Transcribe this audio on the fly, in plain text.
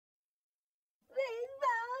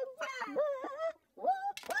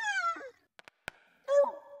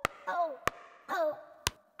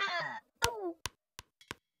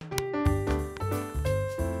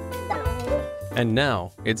And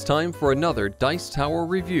now, it's time for another Dice Tower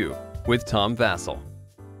review with Tom Vasel.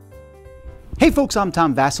 Hey folks, I'm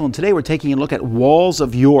Tom Vasel, and today we're taking a look at Walls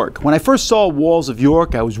of York. When I first saw Walls of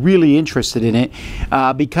York, I was really interested in it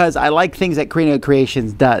because I like things that Cranio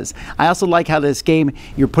Creations does. I also like how this game,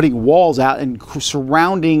 you're putting walls out in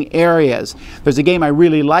surrounding areas. There's a game I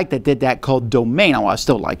really like that did that called Domain. Oh, I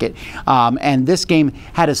still like it. And this game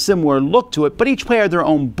had a similar look to it, but each player had their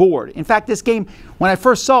own board. In fact, this game, when I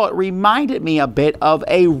first saw it, reminded me a bit of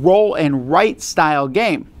a roll and write style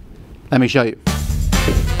game. Let me show you.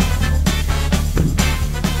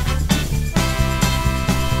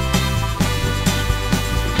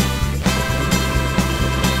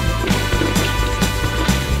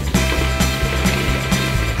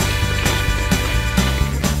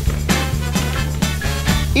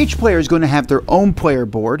 Each player is going to have their own player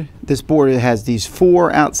board. This board has these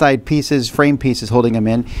 4 outside pieces, frame pieces holding them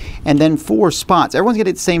in, and then 4 spots. Everyone's going to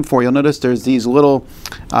get the same 4. You'll notice there's these little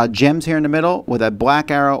gems here in the middle with a black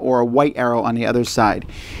arrow or a white arrow on the other side.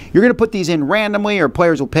 You're going to put these in randomly, or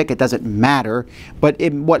players will pick. It doesn't matter, but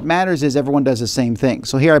what matters is everyone does the same thing.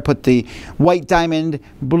 So here I put the white diamond,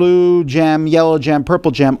 blue gem, yellow gem, purple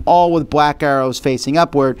gem, all with black arrows facing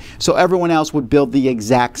upward, so everyone else would build the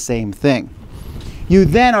exact same thing. You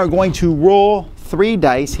then are going to roll 3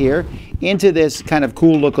 dice here into this kind of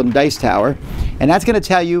cool looking dice tower, and that's going to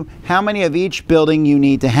tell you how many of each building you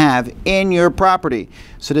need to have in your property.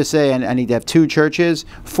 So to say I need to have 2 churches,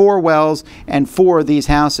 4 wells, and 4 of these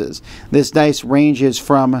houses. This dice ranges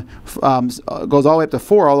from goes all the way up to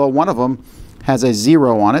 4, although one of them has a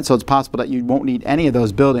 0 on it, so it's possible that you won't need any of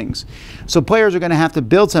those buildings. So players are going to have to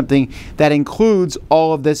build something that includes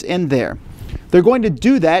all of this in there. They're going to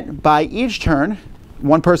do that by each turn.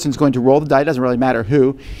 One person's going to roll the die, doesn't really matter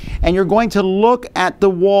who, and you're going to look at the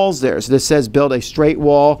walls there. So this says build a straight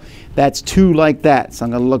wall that's 2 like that. So I'm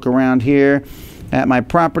going to look around here at my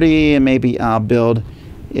property, and maybe I'll build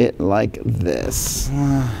it like this.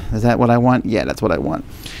 Is that what I want? Yeah, that's what I want.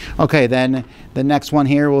 Okay, then the next one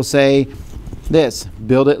here will say this,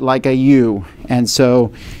 build it like a U. And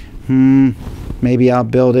so maybe I'll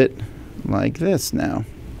build it like this now.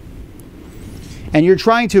 And you're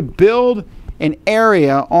trying to build an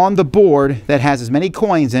area on the board that has as many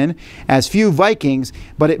coins in, as few Vikings,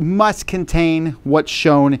 but it must contain what's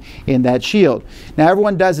shown in that shield. Now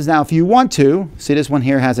everyone does is now, if you want to, see this one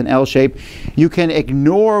here has an L shape, you can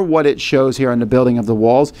ignore what it shows here on the building of the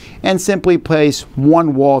walls and simply place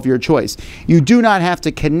one wall of your choice. You do not have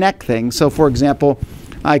to connect things. So for example,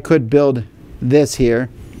 I could build this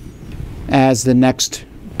here as the next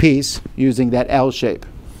piece using that L shape.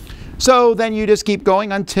 So then you just keep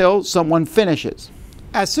going until someone finishes.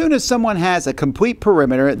 As soon as someone has a complete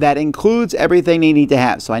perimeter that includes everything they need to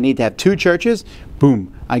have. So I need to have 2 churches,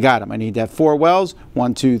 boom, I got them. I need to have 4 wells,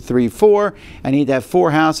 1, 2, 3, 4. I need to have 4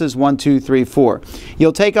 houses, 1, 2, 3, 4.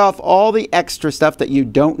 You'll take off all the extra stuff that you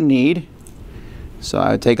don't need. So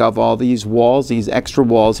I would take off all these walls, these extra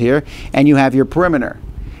walls here, and you have your perimeter.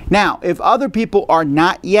 Now, if other people are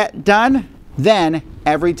not yet done, then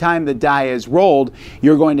every time the die is rolled,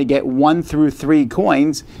 you're going to get 1 through 3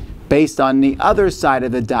 coins based on the other side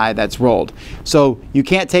of the die that's rolled. So you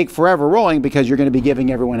can't take forever rolling because you're going to be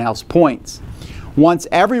giving everyone else points. Once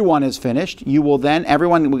everyone is finished, you will then,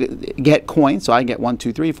 everyone will get coins. So I get 1,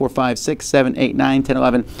 2, 3, 4, 5, 6, 7, 8, 9, 10,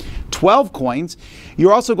 11, 12 coins.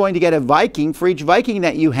 You're also going to get a Viking for each Viking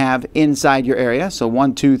that you have inside your area. So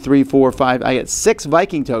 1, 2, 3, 4, 5, I get 6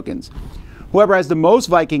 Viking tokens. Whoever has the most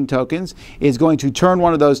Viking tokens is going to turn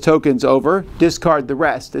one of those tokens over, discard the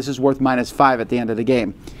rest. This is worth -5 at the end of the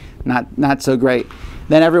game. Not so great.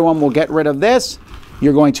 Then everyone will get rid of this.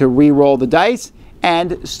 You're going to re-roll the dice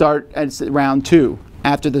and start at round 2.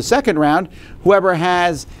 After the second round, whoever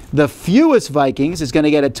has the fewest Vikings is going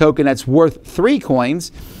to get a token that's worth 3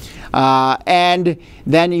 coins. And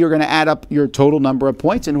then you're going to add up your total number of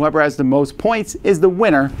points, and whoever has the most points is the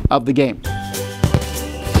winner of the game.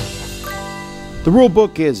 The rule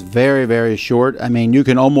book is very, very short. I mean, you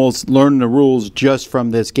can almost learn the rules just from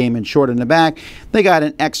this game in short in the back. They got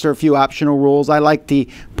an extra few optional rules. I like the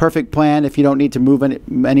perfect plan. If you don't need to move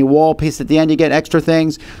any wall piece at the end, you get extra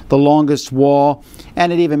things. The longest wall.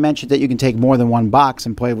 And it even mentioned that you can take more than 1 box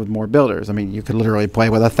and play with more builders. I mean, you could literally play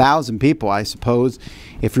with 1,000 people, I suppose,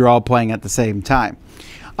 if you're all playing at the same time.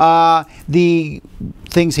 The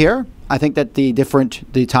things here, I think that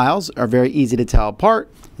the tiles are very easy to tell apart.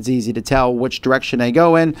 It's easy to tell which direction they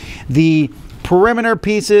go in. The perimeter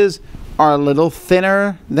pieces are a little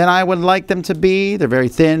thinner than I would like them to be. They're very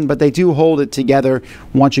thin, but they do hold it together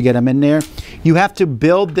once you get them in there. You have to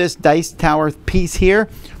build this dice tower piece here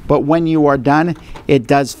but when you are done, it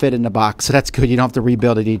does fit in the box. So that's good. You don't have to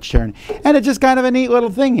rebuild it each turn. And it's just kind of a neat little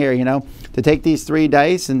thing here, you know, to take these 3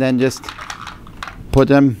 dice and then just put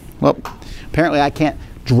them, well, apparently I can't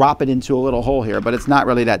drop it into a little hole here, but it's not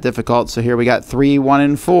really that difficult. So here we got 3, 1,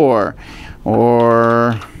 and 4,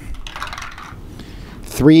 or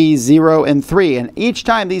 3, 0, and 3. And each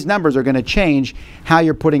time these numbers are going to change how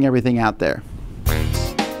you're putting everything out there.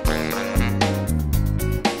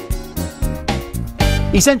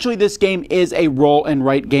 Essentially, this game is a roll and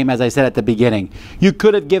write game, as I said at the beginning. You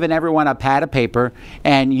could have given everyone a pad of paper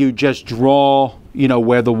and you just draw, you know,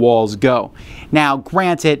 where the walls go. Now,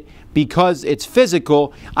 granted, because it's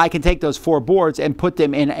physical, I can take those 4 boards and put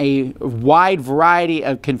them in a wide variety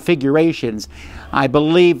of configurations. I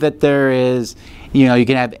believe that there is, you know, you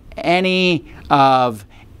can have any of,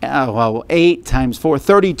 well, 8 times 4,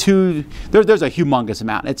 32. There's a humongous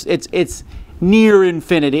amount. It's near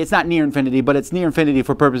infinity. It's not near infinity, but it's near infinity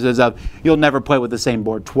for purposes of you'll never play with the same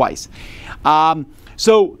board twice.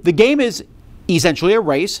 So the game is essentially a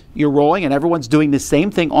race. You're rolling and everyone's doing the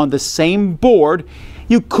same thing on the same board.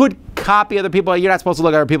 You could copy other people. You're not supposed to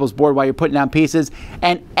look at other people's board while you're putting down pieces.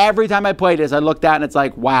 And every time I play this, I look down and it's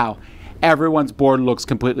like, wow, everyone's board looks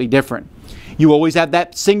completely different. You always have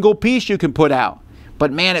that single piece you can put out.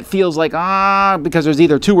 But man, it feels like, because there's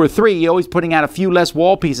either 2 or 3, you're always putting out a few less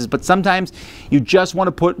wall pieces. But sometimes you just want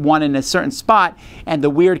to put one in a certain spot and the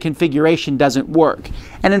weird configuration doesn't work.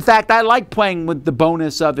 And in fact, I like playing with the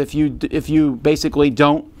bonus of if you basically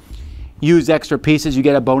don't use extra pieces, you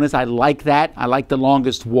get a bonus. I like that. I like the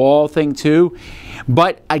longest wall thing too.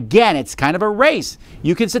 But again, it's kind of a race.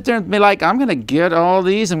 You can sit there and be like, I'm going to get all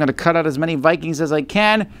these. I'm going to cut out as many Vikings as I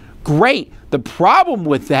can. Great. The problem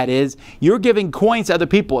with that is you're giving coins to other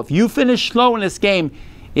people. If you finish slow in this game,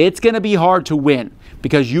 it's going to be hard to win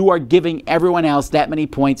because you are giving everyone else that many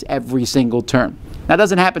points every single turn. That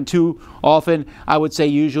doesn't happen too often. I would say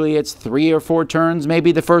usually it's 3 or 4 turns.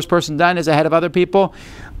 Maybe the first person done is ahead of other people,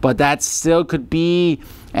 but that still could be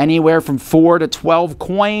anywhere from 4 to 12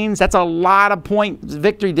 coins. That's a lot of point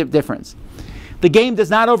victory difference. The game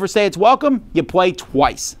does not overstay its welcome. You play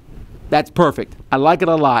twice. That's perfect. I like it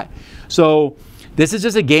a lot. So this is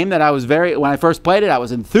just a game that I was when I first played it, I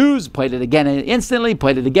was enthused, played it again instantly,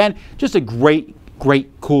 played it again. Just a great,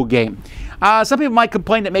 cool game. Some people might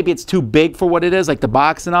complain that maybe it's too big for what it is, like the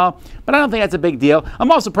box and all, but I don't think that's a big deal.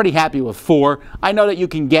 I'm also pretty happy with 4. I know that you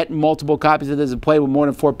can get multiple copies of this and play with more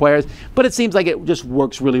than 4 players, but it seems like it just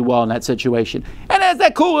works really well in that situation. And it has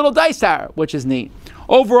that cool little dice tower, which is neat.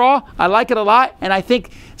 Overall, I like it a lot, and I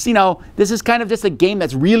think, you know, this is kind of just a game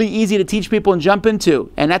that's really easy to teach people and jump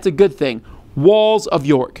into, and that's a good thing. Walls of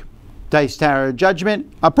York. Dice Tower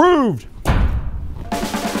Judgment approved.